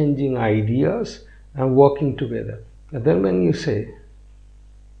 exchanging ideas, and working together. And then when you say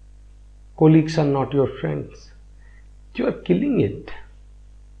colleagues are not your friends, you are killing it.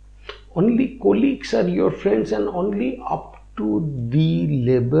 Only colleagues are your friends, and only up to the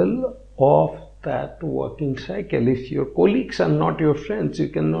level of that working cycle. If your colleagues are not your friends, you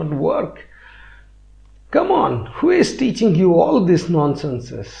cannot work Come on, who is teaching you all these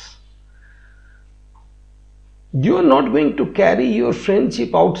nonsenses? You are not going to carry your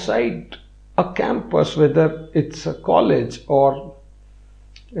friendship outside a campus, whether it's a college or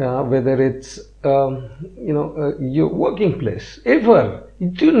whether it's your working place. Ever.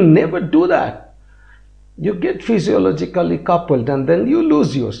 You never do that. You get physiologically coupled and then you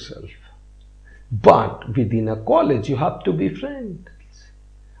lose yourself. But within a college, you have to be friends.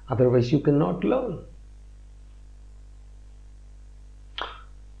 Otherwise, you cannot learn.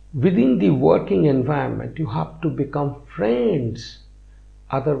 Within the working environment, you have to become friends.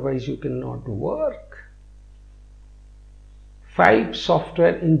 Otherwise, you cannot work. 5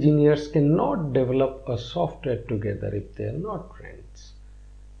 software engineers cannot develop a software together if they are not friends.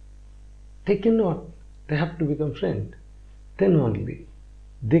 They cannot. They have to become friends. Then only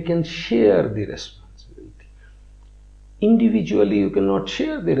they can share the responsibility. Individually, you cannot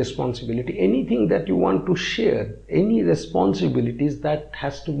share the responsibility. Anything that you want to share, any responsibilities that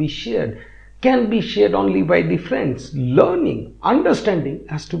has to be shared, can be shared only by the friends. Learning, understanding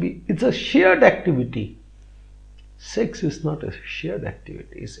has to be, it's a shared activity. Sex is not a shared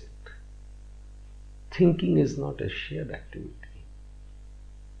activity, is it? Thinking is not a shared activity.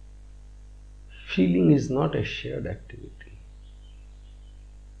 Feeling is not a shared activity.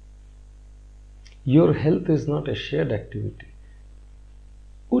 Your health is not a shared activity.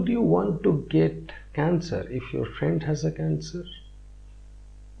 Would you want to get cancer if your friend has a cancer?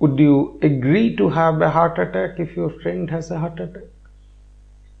 Would you agree to have a heart attack if your friend has a heart attack?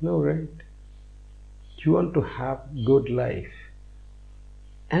 No, right? You want to have good life.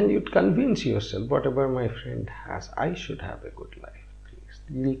 And you'd convince yourself, whatever my friend has, I should have a good life.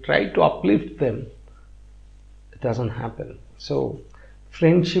 You'll try to uplift them. It doesn't happen. So,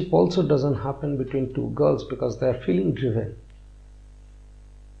 friendship also doesn't happen between 2 girls because they are feeling driven.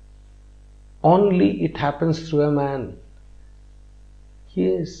 Only it happens through a man.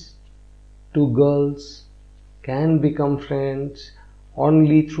 Yes, 2 girls can become friends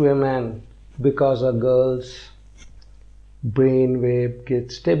only through a man because a girl's brain wave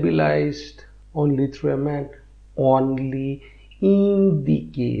gets stabilized only through a man. Only in the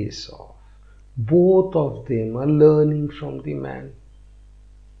case of both of them are learning from the man.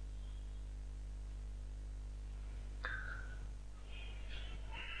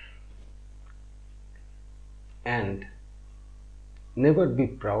 And never be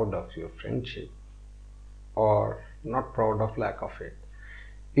proud of your friendship or not proud of lack of it.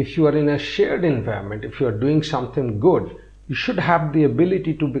 If you are in a shared environment, if you are doing something good, you should have the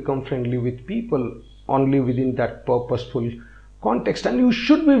ability to become friendly with people only within that purposeful context. And you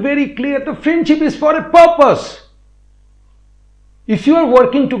should be very clear, the friendship is for a purpose. If you are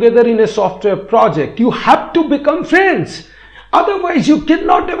working together in a software project, you have to become friends. Otherwise, you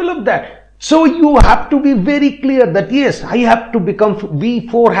cannot develop that. So you have to be very clear that yes, we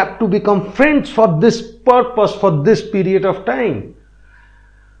 4 have to become friends for this purpose, for this period of time.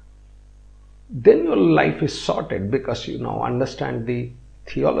 Then your life is sorted because you now understand the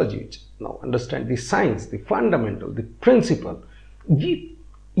theology, now understand the science, the fundamental, the principle. You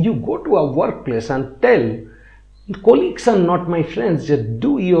go to a workplace and tell, colleagues are not my friends, just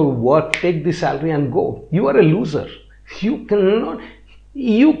do your work, take the salary and go. You are a loser. You cannot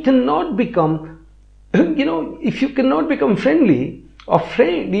become, if you cannot become friendly or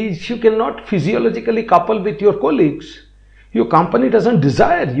friend, if you cannot physiologically couple with your colleagues, your company doesn't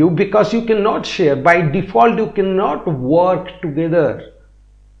desire you because you cannot share. By default, you cannot work together.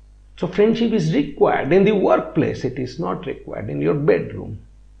 So friendship is required in the workplace. It is not required in your bedroom.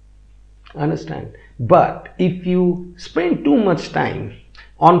 Understand? But if you spend too much time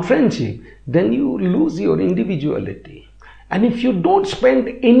on friendship, then you lose your individuality. And if you don't spend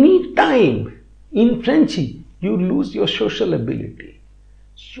any time in friendship, you lose your social ability.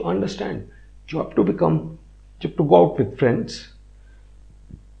 You understand? You have to go out with friends.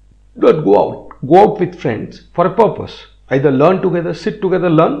 Don't go out. Go out with friends for a purpose. Either learn together, sit together,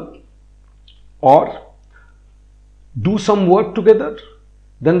 learn, or do some work together,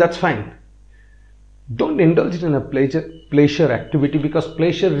 then that's fine. Don't indulge in a pleasure activity because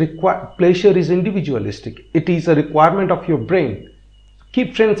pleasure is individualistic. It is a requirement of your brain.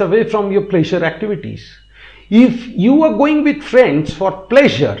 Keep friends away from your pleasure activities. If you are going with friends for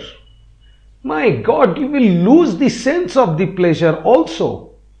pleasure, my God, you will lose the sense of the pleasure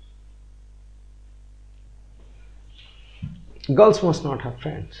also. Girls must not have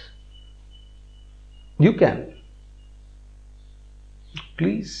friends. You can.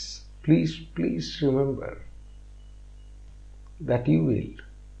 Please remember that you will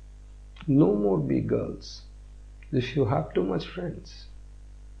no more be girls if you have too much friends.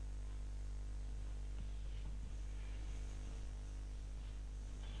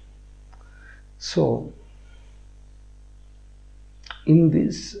 So, in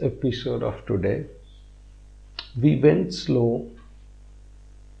this episode of today, we went slow.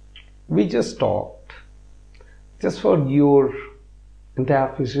 We just talked, just for your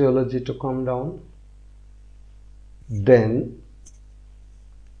entire physiology to calm down. Then,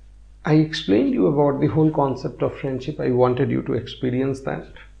 I explained you about the whole concept of friendship. I wanted you to experience that.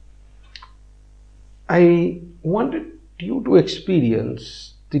 I wanted you to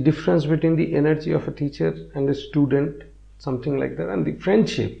experience the difference between the energy of a teacher and a student, something like that, and the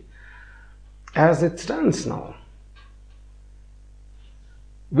friendship as it stands now.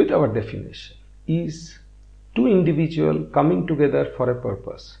 With our definition, is two individuals coming together for a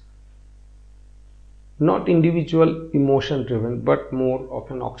purpose. Not individual emotion driven, but more of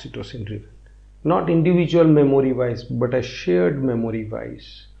an oxytocin driven. Not individual memory wise, but a shared memory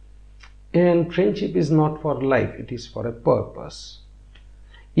wise. And friendship is not for life, it is for a purpose.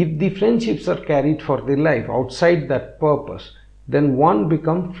 If the friendships are carried for the life outside that purpose, then one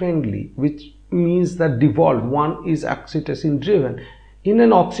becomes friendly, which means that devolved, one is oxytocin driven. In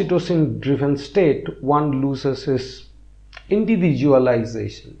an oxytocin driven state, one loses his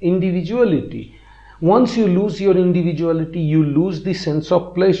individuality. Once you lose your individuality, you lose the sense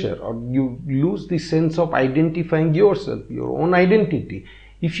of pleasure, or you lose the sense of identifying yourself, your own identity.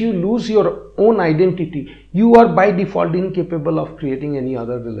 If you lose your own identity, you are by default incapable of creating any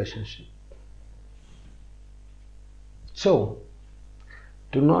other relationship. So,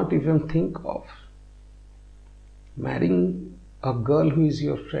 do not even think of marrying a girl who is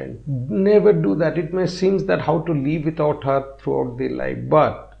your friend. Never do that. It may seem that how to live without her throughout the life,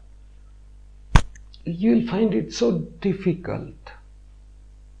 but you will find it so difficult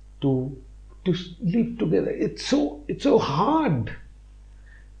to live together. It's so hard.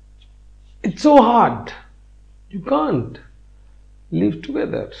 It's so hard. You can't live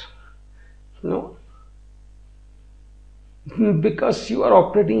together. No. Because you are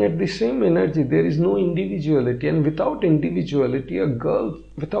operating at the same energy. There is no individuality. And without individuality and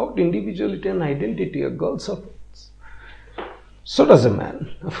identity, a girl suffers. So does a man.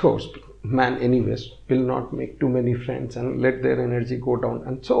 Of course, man anyways will not make too many friends and let their energy go down.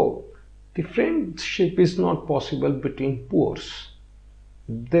 And so, the friendship is not possible between poors.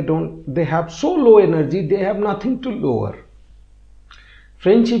 They have so low energy, they have nothing to lower.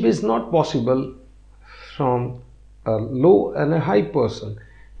 Friendship is not possible from a low and a high person.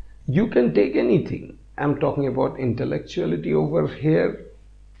 You can take anything. I'm talking about intellectuality over here.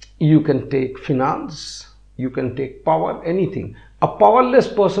 You can take finance, you can take power, anything. A powerless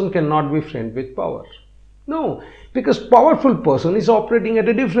person cannot be friend with power. No, because powerful person is operating at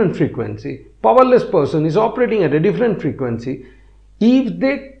a different frequency. Powerless person is operating at a different frequency. If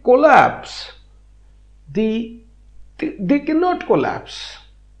they collapse, they cannot collapse.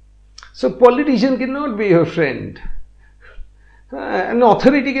 So politician cannot be your friend. An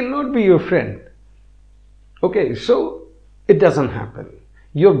authority cannot be your friend. Okay, so it doesn't happen.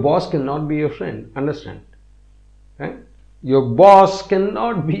 Your boss cannot be your friend. Understand? Right? Your boss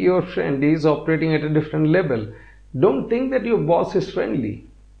cannot be your friend. He is operating at a different level. Don't think that your boss is friendly.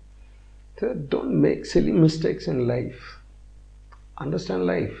 So don't make silly mistakes in life. Understand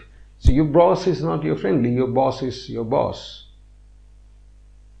life. So your boss is not your friendly, your boss is your boss.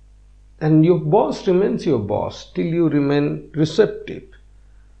 And your boss remains your boss till you remain receptive.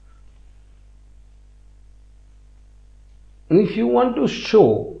 And if you want to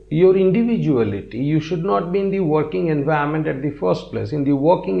show your individuality, you should not be in the working environment at the first place. In the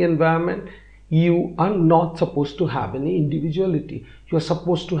working environment, you are not supposed to have any individuality. You are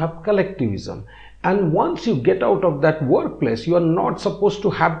supposed to have collectivism. And once you get out of that workplace, you are not supposed to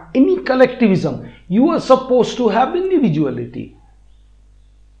have any collectivism. You are supposed to have individuality.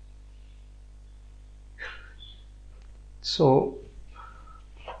 So,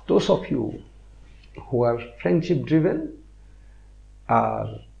 those of you who are friendship driven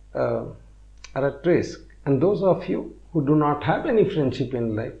are at risk. And those of you who do not have any friendship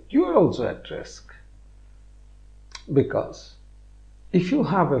in life, you are also at risk. Because if you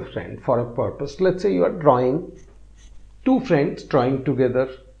have a friend for a purpose, let's say you are drawing, two friends drawing together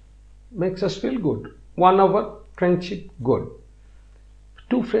makes us feel good. 1 hour friendship, good.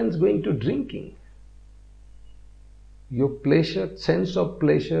 Two friends going to drinking. Your pleasure, sense of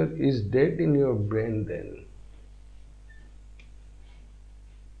pleasure is dead in your brain then.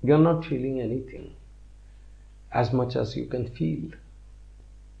 You are not feeling anything as much as you can feel.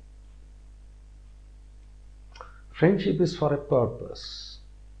 Friendship is for a purpose,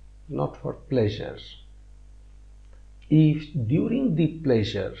 not for pleasure. If during the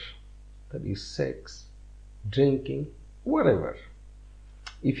pleasure, that is sex, drinking, whatever,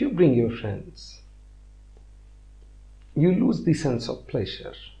 If you bring your friends, you lose the sense of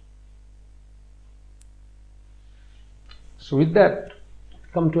pleasure. So with that,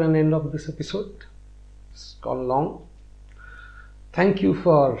 come to an end of this episode. It's gone long. Thank you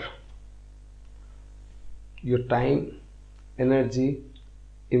for your time, energy,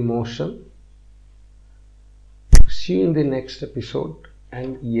 emotion. See you in the next episode.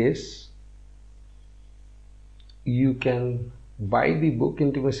 And yes, you can buy the book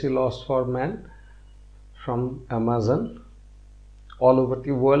Intimacy Lost for Man from Amazon all over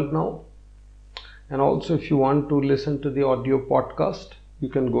the world now. And also, if you want to listen to the audio podcast, you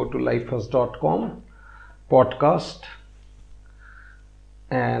can go to lifehus.com podcast.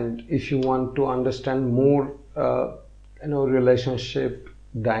 And if you want to understand more relationship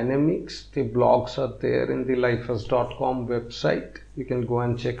dynamics, the blogs are there in the lifehus.com website. You can go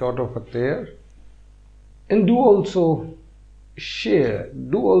and check out over there. And do also share,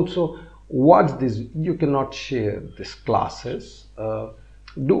 do also watch this. You cannot share these classes.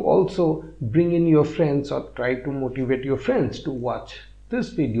 Do also bring in your friends or try to motivate your friends to watch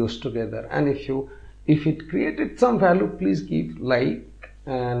these videos together. And if it created some value, please give like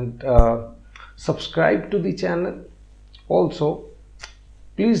and subscribe to the channel. Also,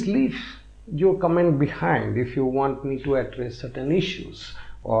 please leave your comment behind if you want me to address certain issues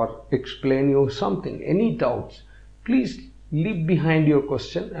or explain you something. Any doubts, please leave behind your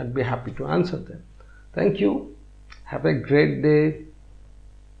question. I'd be happy to answer them. Thank you. Have a great day.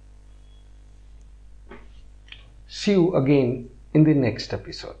 See you again in the next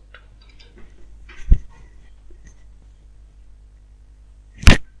episode.